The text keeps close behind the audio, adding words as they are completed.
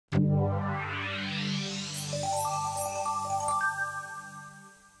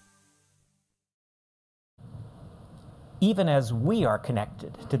even as we are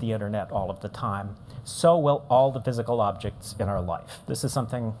connected to the internet all of the time, so will all the physical objects in our life. This is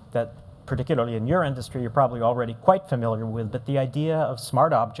something that, particularly in your industry, you're probably already quite familiar with, but the idea of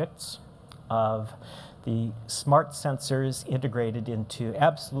smart objects, of the smart sensors integrated into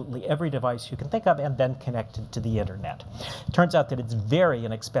absolutely every device you can think of and then connected to the internet. It turns out that it's very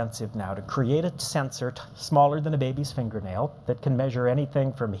inexpensive now to create a sensor smaller than a baby's fingernail that can measure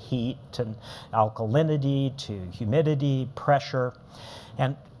anything from heat to alkalinity to humidity, pressure,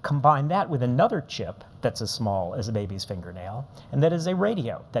 and combine that with another chip that's as small as a baby's fingernail, and that is a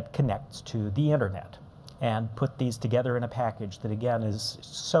radio that connects to the internet. And put these together in a package that, again, is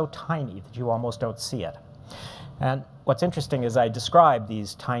so tiny that you almost don't see it. And what's interesting is I describe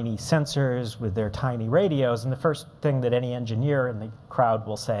these tiny sensors with their tiny radios, and the first thing that any engineer in the crowd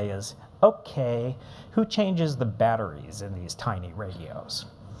will say is, okay, who changes the batteries in these tiny radios?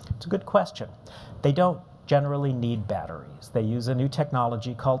 It's a good question. They don't generally need batteries. They use a new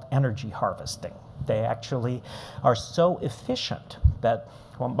technology called energy harvesting. They actually are so efficient that,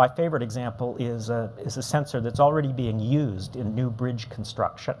 well, my favorite example is a sensor that's already being used in new bridge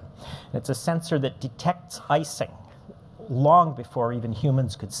construction. It's a sensor that detects icing long before even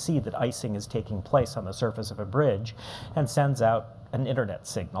humans could see that icing is taking place on the surface of a bridge, and sends out an internet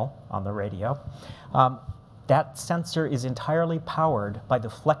signal on the radio. That sensor is entirely powered by the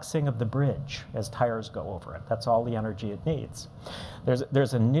flexing of the bridge as tires go over it. That's all the energy it needs.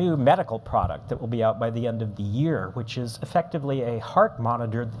 There's a new medical product that will be out by the end of the year, which is effectively a heart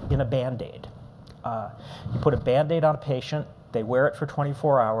monitor in a Band-Aid. You put a Band-Aid on a patient, they wear it for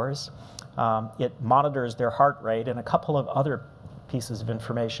 24 hours. It monitors their heart rate and a couple of other pieces of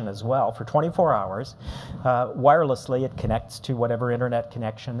information as well for 24 hours. Wirelessly, it connects to whatever internet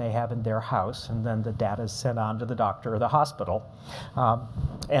connection they have in their house, and then the data is sent on to the doctor or the hospital.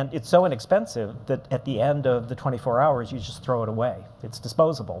 And it's so inexpensive that at the end of the 24 hours, you just throw it away. It's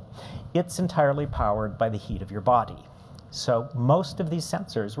disposable. It's entirely powered by the heat of your body. So most of these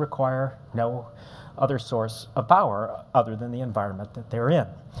sensors require no other source of power other than the environment that they're in.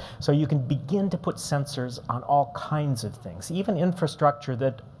 So you can begin to put sensors on all kinds of things, even infrastructure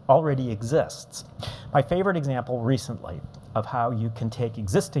that already exists. My favorite example recently of how you can take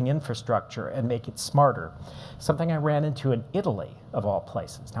existing infrastructure and make it smarter, something I ran into in Italy, of all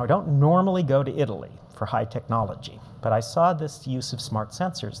places. Now, I don't normally go to Italy for high technology, but I saw this use of smart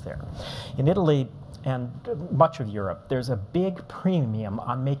sensors there. In Italy, and much of Europe, there's a big premium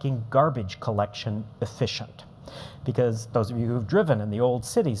on making garbage collection efficient. Because those of you who've driven in the old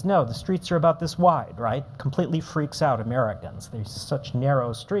cities know the streets are about this wide, right? Completely freaks out Americans. There's such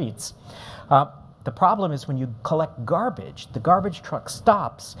narrow streets. The problem is when you collect garbage, the garbage truck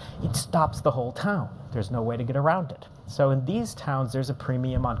stops, it stops the whole town. There's no way to get around it. So in these towns, there's a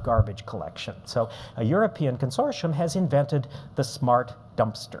premium on garbage collection. So a European consortium has invented the smart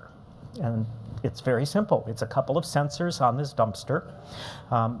dumpster. And it's very simple. It's a couple of sensors on this dumpster.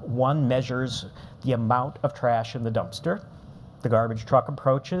 One measures the amount of trash in the dumpster. The garbage truck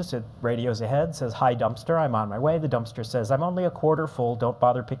approaches, it radios ahead, says, "Hi dumpster, I'm on my way." The dumpster says, "I'm only a quarter full, don't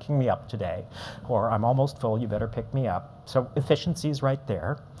bother picking me up today." Or, "I'm almost full, you better pick me up." So efficiency is right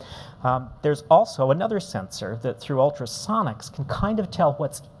there. There's also another sensor that through ultrasonics can kind of tell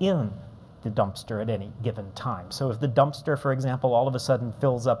what's in the dumpster at any given time. So if the dumpster, for example, all of a sudden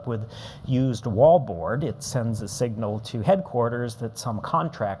fills up with used wallboard, it sends a signal to headquarters that some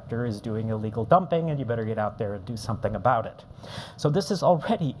contractor is doing illegal dumping and you better get out there and do something about it. So this is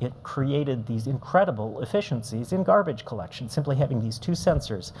already, it created these incredible efficiencies in garbage collection, simply having these two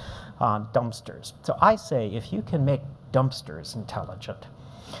sensors on dumpsters. So I say, if you can make dumpsters intelligent,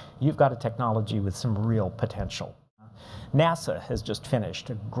 you've got a technology with some real potential. NASA has just finished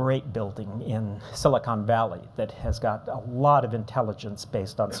a great building in Silicon Valley that has got a lot of intelligence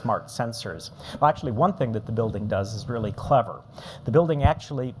based on smart sensors. Well, actually, one thing that the building does is really clever. The building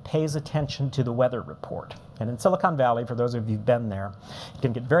actually pays attention to the weather report. And in Silicon Valley, for those of you who've been there, it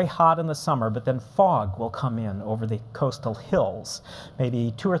can get very hot in the summer, but then fog will come in over the coastal hills,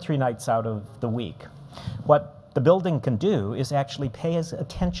 maybe 2 or 3 nights out of the week. What the building can do is actually pay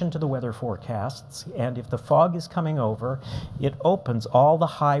attention to the weather forecasts, and if the fog is coming over, it opens all the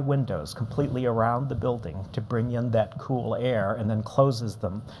high windows completely around the building to bring in that cool air and then closes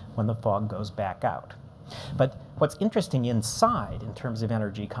them when the fog goes back out. But what's interesting inside in terms of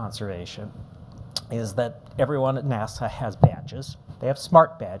energy conservation is that everyone at NASA has badges. They have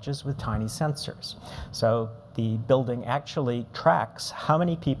smart badges with tiny sensors. So the building actually tracks how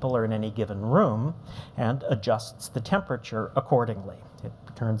many people are in any given room and adjusts the temperature accordingly. It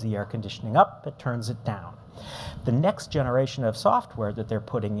turns the air conditioning up, it turns it down. The next generation of software that they're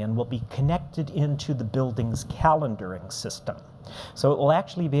putting in will be connected into the building's calendaring system. So it will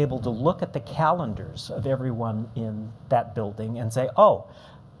actually be able to look at the calendars of everyone in that building and say, oh,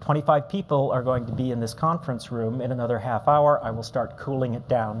 25 people are going to be in this conference room in another half hour. I will start cooling it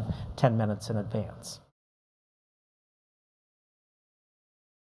down 10 minutes in advance.